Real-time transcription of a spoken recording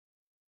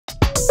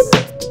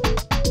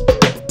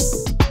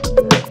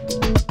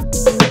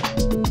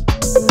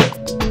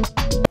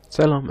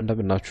ሰላም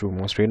እንደምናችሁ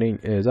ማስሬ ነኝ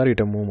ዛሬ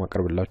ደግሞ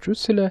ማቀርብላችሁ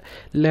ስለ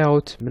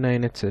ሌአውት ምን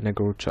አይነት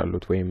ነገሮች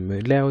አሉት ወይም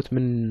ሌአውት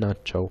ምን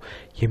ናቸው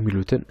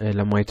የሚሉትን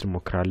ለማየት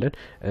እንሞክራለን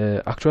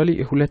አክቹአሊ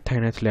ሁለት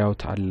አይነት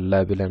ሌአውት አለ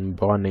ብለን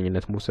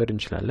በዋነኝነት መውሰድ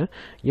እንችላለን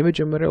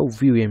የመጀመሪያው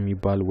ቪው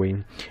የሚባል ወይም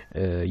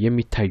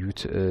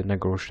የሚታዩት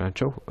ነገሮች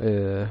ናቸው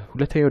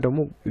ሁለተኛው ደግሞ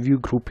ቪው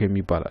ግሩፕ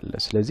የሚባል አለ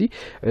ስለዚህ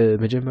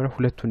መጀመሪያ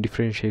ሁለቱን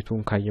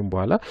ዲፈረንሺዬቱን ካየን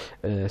በኋላ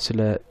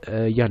ስለ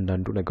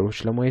ያንዳንዱ ነገሮች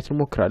ለማየት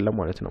እንሞክራለን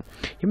ማለት ነው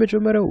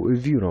የመጀመሪያው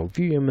ቪው ነው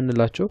ቪው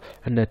የምንላቸው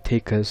እነ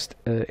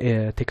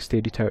ቴክስት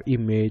ኤዲተር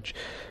ኢሜጅ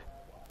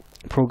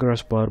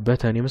ፕሮግረስ ባር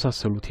በተን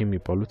የመሳሰሉት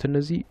የሚባሉት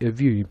እነዚህ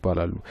ቪው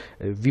ይባላሉ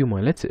ቪው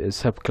ማለት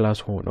ሰብ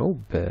ክላስ ሆነው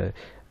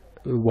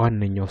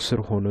በዋነኛው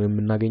ስር ሆነው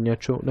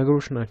የምናገኛቸው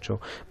ነገሮች ናቸው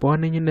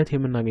በዋነኝነት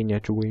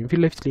የምናገኛቸው ወይም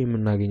ፊት ለፊት ላይ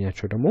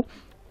የምናገኛቸው ደግሞ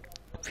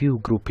ቪው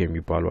ግሩፕ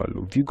የሚባሉ አሉ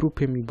ቪው ግሩፕ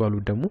የሚባሉ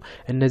ደግሞ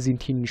እነዚህን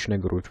ትንሽ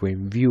ነገሮች ወይም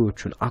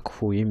ቪዎችን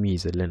አክፎ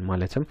የሚይዝልን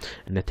ማለትም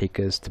እነ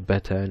ቴክስት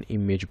በተን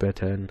ኢሜጅ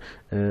በተን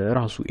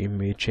ራሱ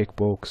ኢሜጅ ቼክ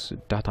ቦክስ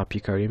ዳታ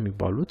ፒከር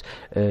የሚባሉት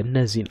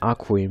እነዚህን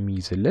አክፎ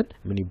የሚይዝልን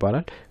ምን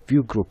ይባላል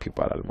ቪው ግሩፕ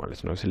ይባላል ማለት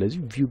ነው ስለዚህ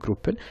ቪው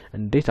ግሩፕን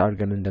እንዴት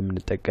አድርገን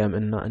እንደምንጠቀም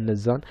እና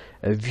እነዛን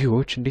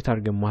ቪዎች እንዴት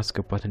አድርገን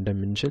ማስገባት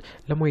እንደምንችል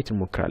ለማየት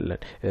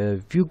እንሞክራለን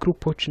ቪው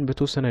ግሩፖችን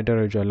በተወሰነ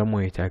ደረጃ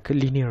ለማየት ያክል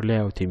ሊኒየር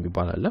ሌአውት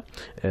የሚባል አለ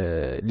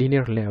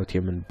ሊኒየር ሌአውት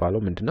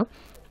የምንባለው ምንድነው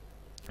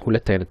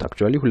ሁለት አይነት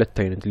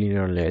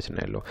ሊኒየር ሌአውት ነው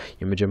ያለው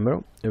የመጀመሪያው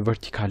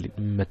ቨርቲካል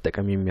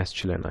መጠቀም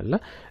የሚያስችለን አለ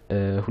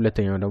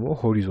ሁለተኛው ደግሞ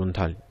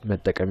ሆሪዞንታል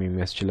መጠቀም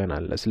የሚያስችለን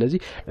አለ ስለዚህ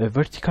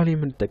ቨርቲካል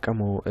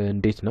የምንጠቀመው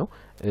እንዴት ነው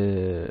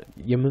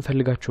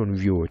የምንፈልጋቸውን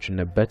ቪዎች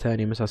እና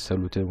በተን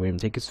የመሳሰሉት ወይም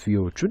ቴክስት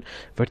ቪዎችን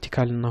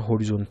ቨርቲካል እና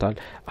ሆሪዞንታል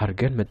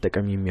አርገን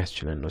መጠቀም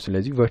የሚያስችለን ነው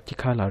ስለዚህ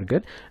ቨርቲካል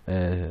አርገን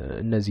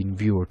እነዚህን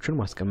ቪዎችን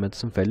ማስቀመጥ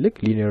ስንፈልግ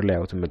ሊኒየር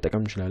ሌአውት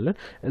መጠቀም እንችላለን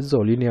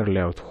እዛው ሊኒየር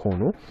ሌአውት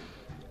ሆኖ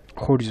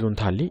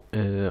horizontally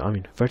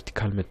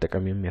vertical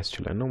መጠቀም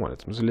የሚያስችለን ነው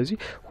ማለት ነው ስለዚህ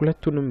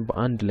ሁለቱንም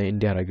በአንድ ላይ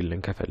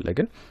እንዲያረግልን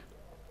ከፈለግን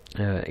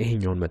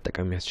ይሄኛውን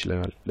መጠቀም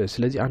ያስችላል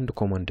ስለዚህ አንድ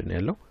ኮማንድ ነው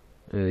ያለው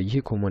ይሄ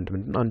ኮማንድ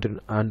ምንድነው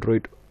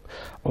አንድሮይድ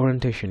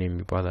ኦሪየንቴሽን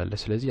የሚባል አለ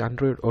ስለዚህ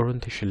አንድሮይድ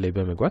ኦሪየንቴሽን ላይ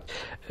በመግባት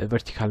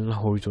ቨርቲካል እና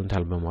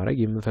ሆሪዞንታል በማድረግ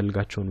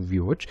የምንፈልጋቸውን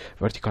ቪዎች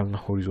ቨርቲካል እና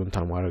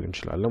ሆሪዞንታል ማድረግ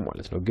እንችላለን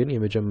ማለት ነው ግን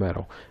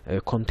የመጀመሪያው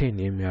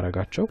ኮንቴን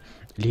የሚያረጋቸው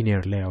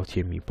ሊኒየር ሌአውት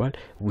የሚባል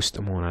ውስጥ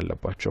መሆን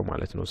አለባቸው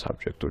ማለት ነው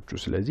ሳብጀክቶቹ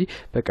ስለዚህ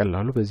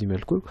በቀላሉ በዚህ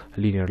መልኩ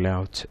ሊኒየር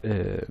ሌአውት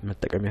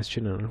መጠቀም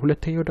ያስችላል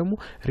ሁለተኛው ደግሞ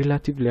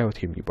ሪሌቲቭ ሌአውት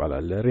የሚባል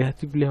አለ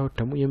ሪሌቲቭ ሌአውት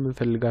ደግሞ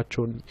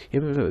የምንፈልጋቸውን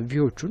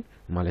ቪዎቹን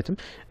ማለትም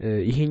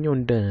ይሄኛው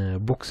እንደ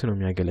ቦክስ ነው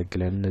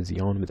የሚያገለግለን እነዚህ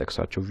አሁን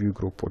መጠቅሳቸው ቪው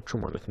ግሩፖቹ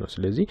ማለት ነው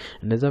ስለዚህ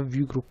እነዛ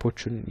ቪው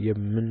ግሩፖችን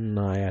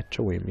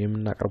የምናያቸው ወይም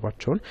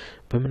የምናቀርባቸውን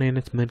በምን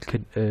አይነት መልኩ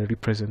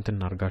ሪፕሬዘንት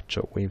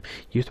እናርጋቸው ወይም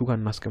የቱ ጋር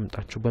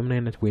እናስቀምጣቸው በምን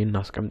አይነት ወይ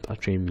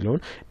እናስቀምጣቸው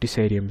የሚለውን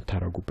ዲሳይድ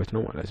የምታረጉበት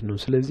ነው ማለት ነው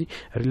ስለዚህ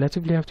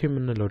ሪሌቲቭ ሌአውት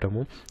የምንለው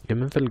ደግሞ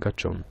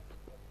የምንፈልጋቸው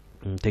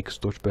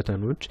ቴክስቶች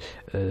በተኖች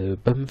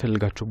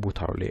በመፈልጋቸው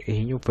ቦታው ላይ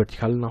ይሄኛው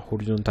ቨርቲካል እና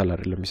ሆሪዞንታል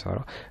አይደለም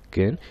የሚሰራው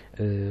ግን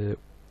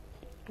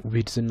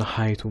width እና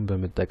height-ን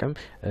በመጠቀም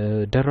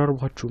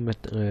ደራርባችሁ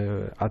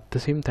at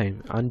the same time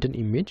አንድን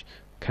ኢሜጅ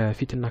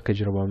ከፊትና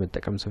ከጀርባ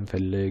መጠቀም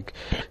ስንፈልግ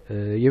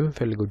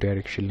የምንፈልገው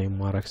ዳይሬክሽን ላይ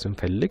ማራክ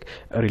ስንፈልግ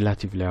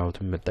ሪሌቲቭ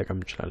ሌአውትን መጠቀም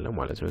እንችላለን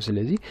ማለት ነው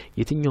ስለዚህ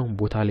የትኛውን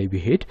ቦታ ላይ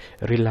ቢሄድ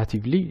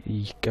ሪሌቲቭሊ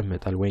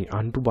ይቀመጣል ወይ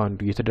አንዱ ባንዱ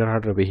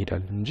እየተደራረበ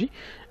ይሄዳል እንጂ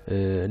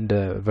እንደ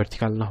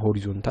ቨርቲካል እና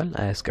ሆሪዞንታል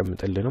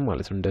አያስቀምጥልንም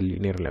ማለት ነው እንደ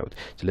ሊኒየር ሌአውት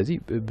ስለዚህ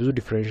ብዙ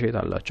ዲፈረንሺዬት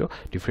አላቸው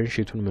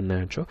ዲፈረንሺዬቱን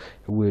ምናያቸው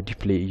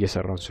ዲስፕሌይ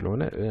እየሰራን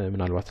ስለሆነ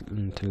ምናልባት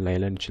እንትን ላይ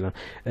ለን ይችላል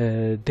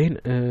then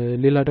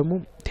ሌላ ደግሞ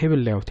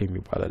ቴብል ሌአውት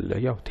የሚባል አለ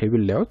ያው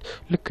ቴብል ሌአውት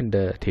ልክ እንደ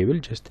ቴብል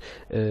ጀስት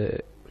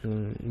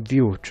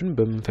ቪዎችን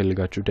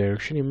በመፈልጋቸው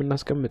ዳይሬክሽን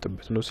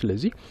የምናስቀምጥበት ነው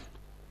ስለዚህ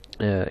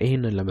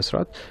ይሄንን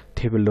ለመስራት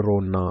ቴብል ሮ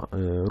እና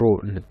ሮ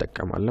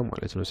እንጠቀማለን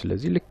ማለት ነው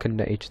ስለዚህ ልክ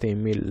እንደ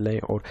HTML ላይ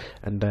ኦር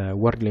እንደ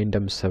ወርድ ላይ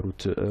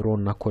እንደምሰሩት ሮ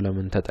እና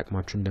ኮለምን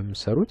ተጠቅማችሁ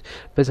እንደምሰሩት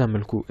በዛ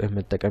መልኩ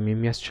መጠቀም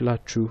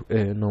የሚያስችላችሁ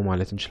ነው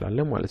ማለት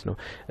እንችላለን ማለት ነው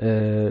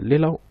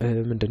ሌላው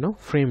ምንድነው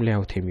ፍሬም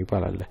ሌአውት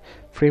የሚባል አለ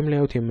ፍሬም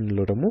ሌአውት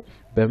የምንለው ደግሞ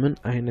በምን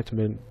አይነት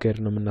መንገድ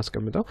ነው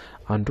የምናስቀምጠው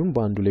አንዱን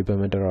በአንዱ ላይ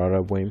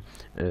በመደራረብ ወይም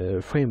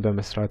ፍሬም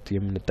በመስራት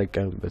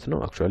የምንጠቀምበት ነው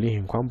አክቹአሊ ይሄ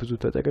እንኳን ብዙ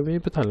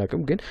ተጠቅመንበት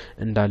አላቅም ግን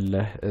እንዳለ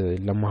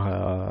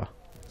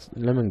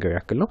ለመንገር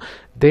ያክል ነው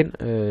then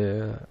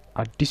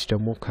አዲስ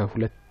ደግሞ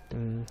ከ3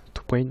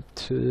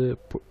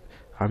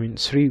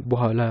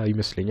 በኋላ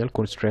ይመስለኛል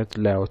ኮንስትራክት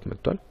ሌአውት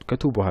መጥቷል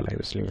ከ2 በኋላ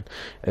ይመስለኛል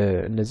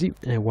እነዚህ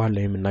ዋላ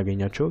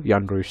የምናገኛቸው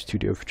የአንድሮይድ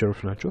ስቱዲዮ ፊቸሮች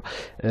ናቸው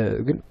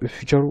ግን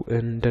ፊቸሩ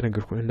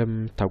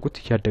እንደምታውቁት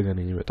ያደገ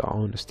ነው የሚመጣው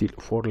አሁን ስቲል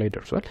 4 ላይ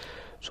ደርሷል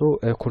ሶ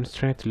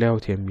ኮንስትራክት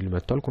ሌአውት የሚል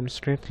መጥቷል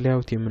ኮንስትራክት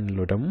ሌአውት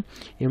የምንለው ደግሞ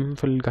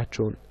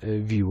የምንፈልጋቸውን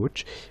ቪዎች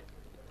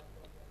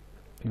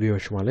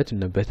ቪዎች ማለት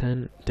እነ በተን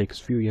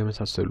ቴክስት ቪው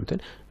የመሳሰሉትን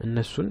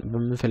እነሱን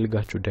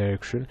በምንፈልጋቸው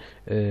ዳይሬክሽን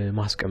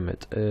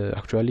ማስቀመጥ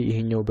አክቹአሊ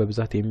ይሄኛው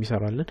በብዛት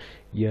የሚሰራልን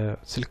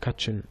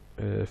የስልካችን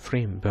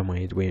ፍሬም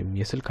በማየት ወይም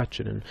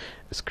የስልካችንን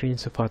ስክሪን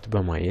ስፋት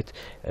በማየት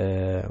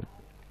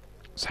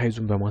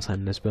ሳይዙን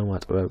በማሳነስ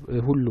በማጥበብ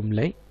ሁሉም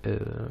ላይ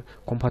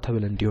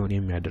ኮምፓቲብል እንዲሆን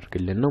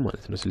የሚያደርግልን ነው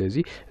ማለት ነው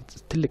ስለዚህ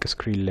ትልቅ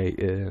ስክሪን ላይ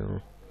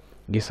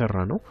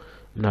እየሰራ ነው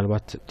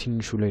ምናልባት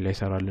ትንሹ ላይ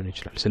ላይሰራልን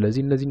ይችላል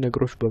ስለዚህ እነዚህ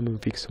ነገሮች በምን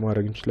ፊክስ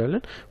ማድረግ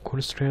እንችላለን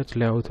ኮንስትራክት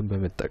ላይአውትን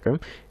በመጠቀም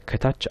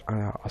ከታች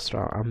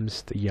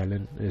 15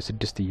 ይያለን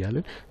 6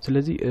 ይያለን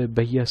ስለዚህ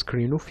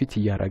በየስክሪኑ ፊት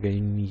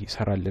ያረጋኝ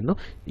ይሰራልን ነው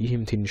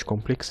ይሄም ትንሽ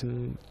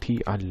ኮምፕሌክሲቲ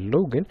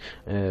አለው ግን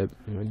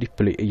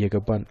ዲፕሌይ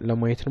እየገባን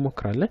ለማየት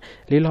እንሞክራለን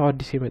ሌላው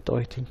አዲስ የመጣው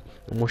አይ ቲንክ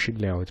ሞሽን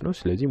ላይአውት ነው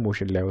ስለዚህ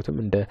ሞሽን ላይአውትም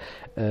እንደ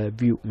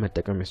ቪው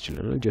መጠቀም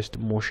ያስችላል ጀስት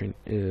ሞሽን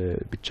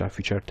ብቻ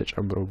ፊቸር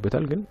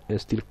ተጨምሮበታል ግን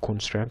ስቲል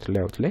ኮንስትራክት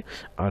ላይአውት ላይ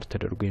አር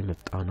ተደርጎ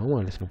የመጣ ነው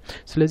ማለት ነው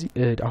ስለዚህ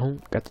አሁን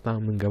ቀጥታ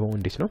ምንገባው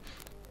እንዴት ነው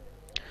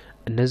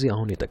እነዚህ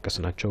አሁን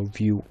የጠቀስናቸው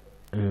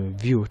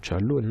ቪዎች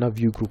አሉ እና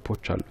ቪው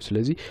ግሩፖች አሉ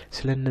ስለዚህ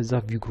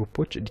ስለነዛ ቪው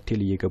ግሩፖች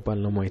ዲቴል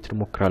እየገባን ለማየት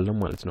እንሞክራለን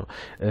ማለት ነው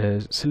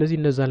ስለዚህ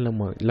እነዛን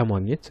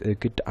ለማግኘት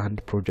ግድ አንድ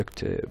ፕሮጀክት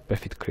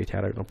በፊት ክሬት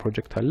ያደረግነው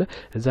ፕሮጀክት አለ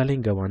እዛ ላይ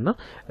እንገባና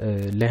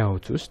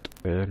ሌአውት ውስጥ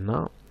እና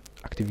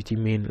አክቲቪቲ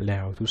ሜን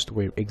ሌአውት ውስጥ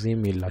ወይም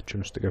ኤግዛምፕል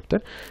ላችን ውስጥ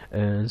ገብተን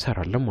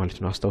እንሰራለን ማለት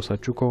ነው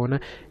አስተዋሳችሁ ከሆነ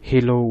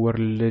ሄሎ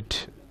ወርልድ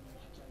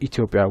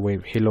ኢትዮጵያ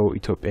ወይም ሄሎ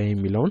ኢትዮጵያ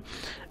የሚለውን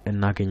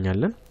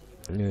እናገኛለን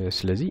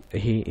ስለዚህ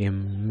ይሄ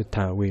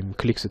ወይም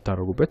ክሊክ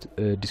ስታደርጉበት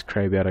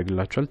ዲስክራይብ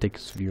ያደርግላችኋል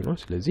ቴክስት ቪው ነው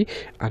ስለዚህ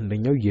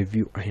አንደኛው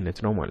የቪው አይነት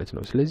ነው ማለት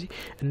ነው ስለዚህ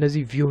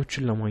እነዚህ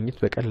ቪዎችን ለማግኘት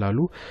በቀላሉ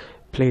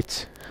ፕሌት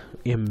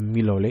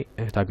የሚለው ላይ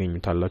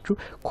ታገኙታላችሁ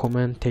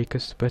ኮመንት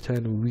ቴክስት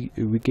በተን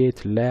ዊጌት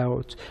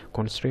ሌአውት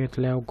ኮንስትሬንት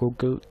ሌአውት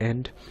ጉግል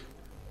ኤንድ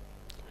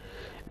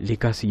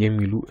ሌጋሲ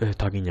የሚሉ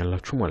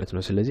ታገኛላችሁ ማለት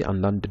ነው ስለዚህ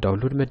አንዳንድ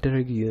ዳውንሎድ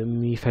መደረግ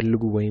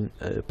የሚፈልጉ ወይም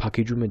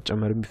ፓኬጁ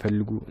መጨመር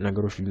የሚፈልጉ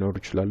ነገሮች ሊኖሩ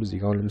ይችላሉ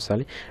እዚህ ጋር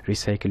ለምሳሌ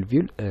ሪሳይክል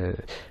ቪው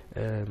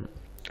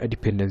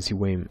ዲፔንደንሲ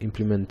ወይም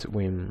ኢምፕሊመንት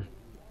ወይም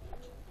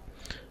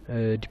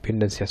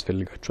ዲፔንደንሲ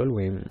ያስፈልጋችኋል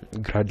ወይም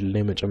ግራድ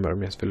ላይ መጨመር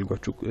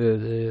የሚያስፈልጋችሁ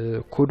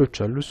ኮዶች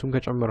አሉ እሱን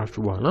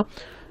ከጨመራችሁ በኋላ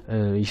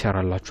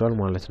ይሰራላችኋል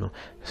ማለት ነው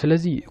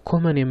ስለዚህ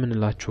ኮመን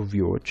የምንላቸው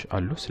ቪዎች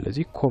አሉ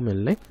ስለዚህ ኮመን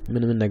ላይ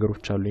ምን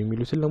ነገሮች አሉ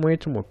የሚሉትን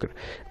ለማየት ሞክር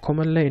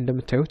ኮመን ላይ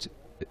እንደምታዩት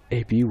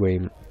ኤቢ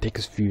ወይም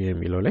ቴክስት ቪው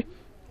የሚለው ላይ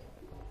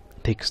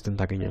ቴክስትን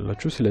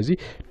ታገኛላችሁ ስለዚህ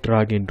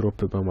ድራግ ኤንድ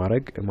ድሮፕ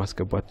በማድረግ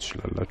ማስገባት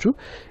ትችላላችሁ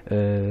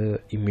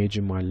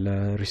ኢሜጅም አለ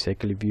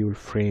ሪሳይክል ቪው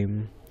ፍሬም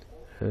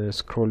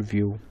ስክሮል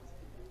ቪው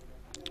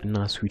እና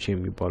ስዊች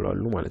የሚባሉ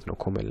አሉ ማለት ነው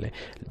ኮመን ላይ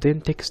ዴን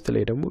ቴክስት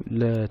ላይ ደግሞ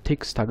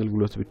ለቴክስት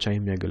አገልግሎት ብቻ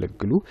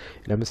የሚያገለግሉ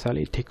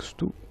ለምሳሌ ቴክስቱ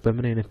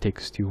በምን አይነት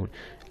ቴክስት ይሁን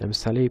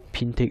ለምሳሌ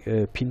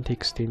ፒን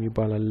ቴክስት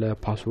የሚባል አለ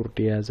ፓስወርድ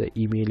የያዘ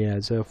ኢሜል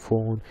የያዘ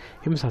ፎን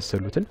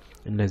የመሳሰሉትን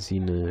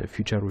እነዚህን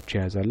ፊቸሮች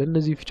ያዛለ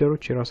እነዚህ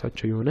ፊቸሮች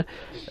የራሳቸው የሆነ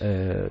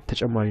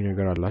ተጨማሪ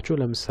ነገር አላቸው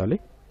ለምሳሌ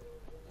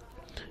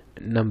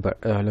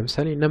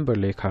ነምበር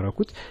ላይ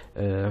ካረኩት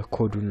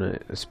ኮዱን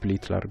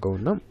ስፕሊት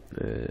ላድርገውና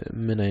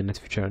ምን አይነት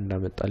ፊቸር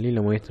እንዳመጣልኝ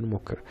ለማየት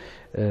እንሞክር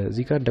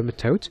እዚህ ጋር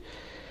እንደምታዩት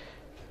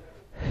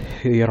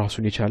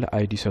የራሱን የቻለ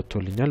አይዲ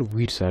ሰጥቶልኛል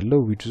ዊድዝ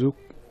አለው ዊድዙ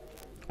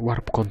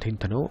ዋርፕ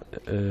ኮንቴንት ነው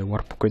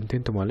ዋርፕ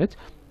ኮንቴንት ማለት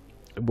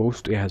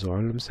በውስጡ የያዘው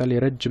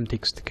ለምሳሌ ረጅም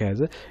ቴክስት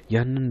ከያዘ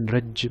ያንን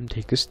ረጅም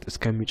ቴክስት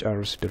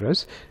እስከሚጨርስ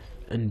ድረስ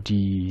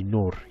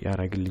እንዲኖር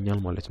ያረጋግልኛል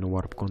ማለት ነው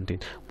ዋርፕ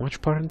ኮንቴንት ማች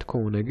ፓረንት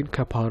ከሆነ ግን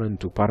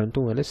ፓረንቱ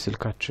ማለት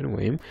ስልካችን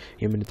ወይም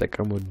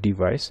የምንጠቀመው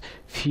ዲቫይስ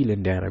ፊል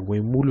እንዲያደርግ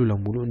ወይም ሙሉ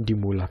ለሙሉ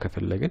እንዲሞላ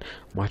ከፈለግን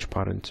ማች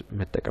ፓረንት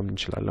መጠቀም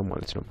እንችላለን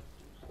ማለት ነው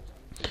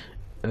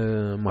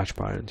ማች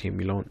ፓረንት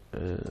የሚለውን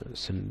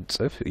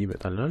ስንጽፍ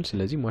ይመጣልናል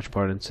ስለዚህ ማች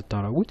ፓረንት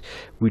ስታረጉት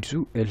ዊድዙ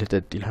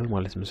ልጠጥ ይላል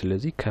ማለት ነው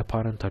ስለዚህ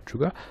ከፓረንታችሁ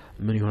ጋር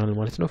ምን ይሆናል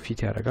ማለት ነው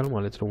ፊት ያደርጋል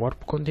ማለት ነው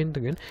ዋርፕ ኮንቴንት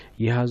ግን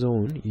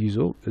የያዘውን ይዞ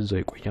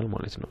እዛው ይቆያል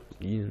ማለት ነው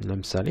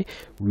ለምሳሌ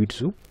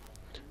ዊድዙ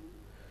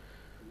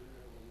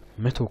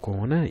 100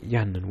 ከሆነ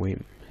ያንን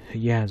ወይም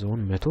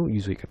የያዘውን 100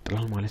 ይዞ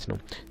ይቀጥላል ማለት ነው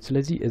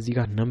ስለዚህ እዚህ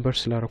ጋር ነምበር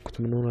ስላረኩት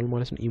ምን ሆናል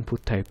ማለት ነው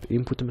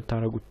ኢንፑት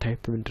የምታረጉት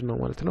ታይፕ ምንድነው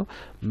ማለት ነው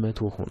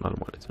 100 ሆናል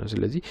ማለት ነው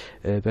ስለዚህ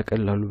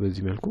በቀላሉ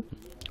በዚህ መልኩ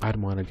አድ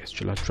ማድረግ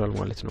ያስችላችኋል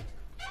ማለት ነው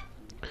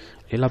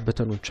ሌላ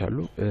በተኖች አሉ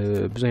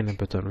ብዙ አይነት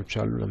በተኖች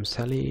አሉ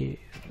ለምሳሌ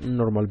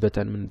ኖርማል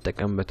በተን ምን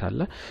ተጠቀምበት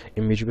አለ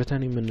ኢሜጅ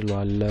በተን የምንለው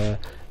አለ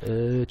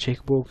ቼክ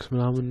ቦክስ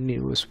ምናምን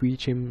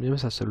ስዊች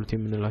የመሳሰሉት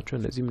የምንላቸው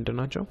እነዚህ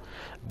ምንድናቸው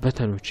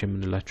በተኖች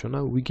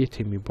የምንላቸውና ዊጌት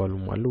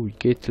የሚባሉም አሉ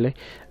ዊጌት ላይ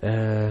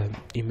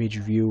ኢሜጅ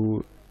ቪው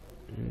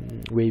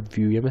ዌብ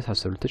ቪው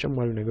የመሳሰሉ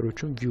ተጨማሪ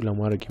ነገሮችን ቪው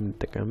ለማድረግ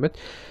የምንጠቀምበት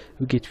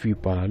ዊጌት ቪው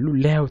ይባላሉ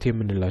ሌአውት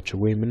የምንላቸው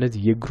ወይም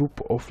እነዚህ የግሩፕ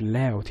ኦፍ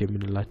ሌአውት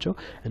የምንላቸው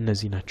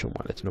እነዚህ ናቸው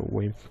ማለት ነው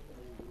ወይም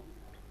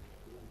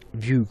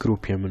ቪው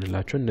ግሩፕ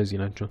የምንላቸው እነዚህ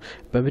ናቸው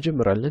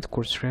በመጀመሪያነት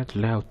ኮንስትራክት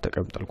ሌአውት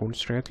ተቀምጧል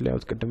ኮንስትራክት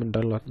ሌአውት ቀደም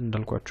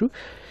እንዳልኳችሁ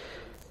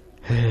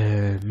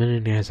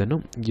ምንን የያዘ ነው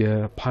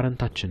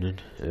የፓረንታችንን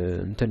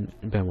እንትን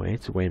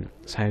በማየት ወይም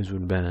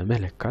ሳይዙን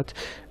በመለካት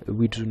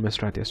ዊድዙን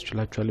መስራት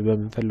ያስችላችኋል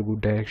በመፈልጉ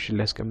ዳይሬክሽን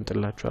ላይ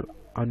ያስቀምጥላችኋል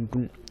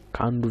አንዱን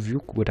ከአንዱ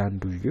ቪው ወደ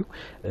አንዱ ቪው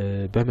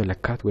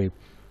በመለካት ወይም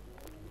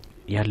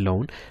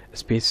ያለውን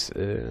ስፔስ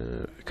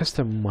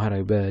ከስተም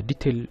ማድረግ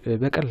በዲቴል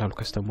በቀላሉ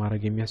ከስተም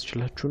ማድረግ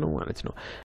የሚያስችላችሁ ነው ማለት ነው